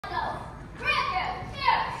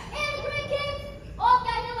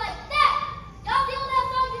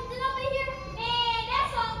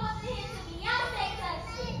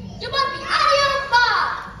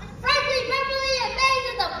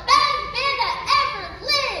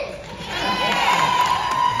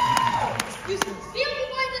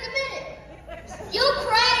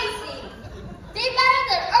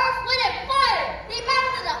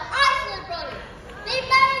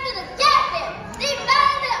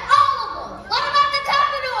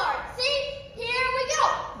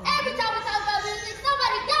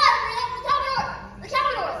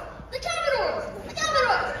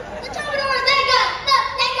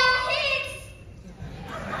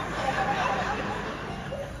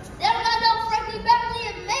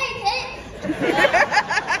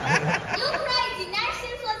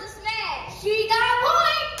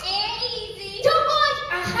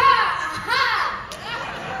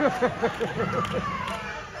you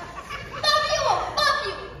will fuck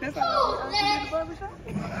you. That's Cool, not Ned. the barbershop.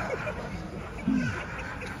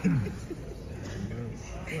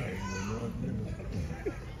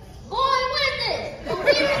 Boy, what is this? You leave or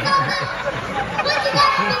something? What you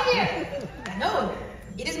got in here? No,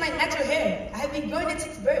 it is my natural hair. I have been growing it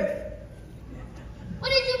since birth. What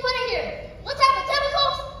did you put in here? What type of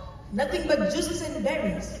chemicals? Nothing but juices and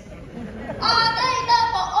berries. They ain't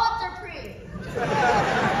nothing but ultra pre.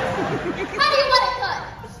 How do you want it cut?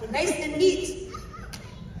 Nice and neat.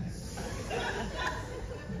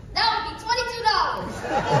 That would be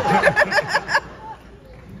 $22.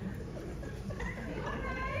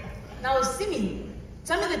 Now, Simi,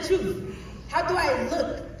 tell me the truth. How do I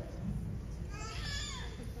look?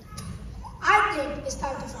 I think it's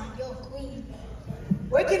time to find your queen.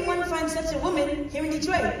 Where can one find such a woman here in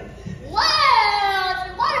Detroit? What?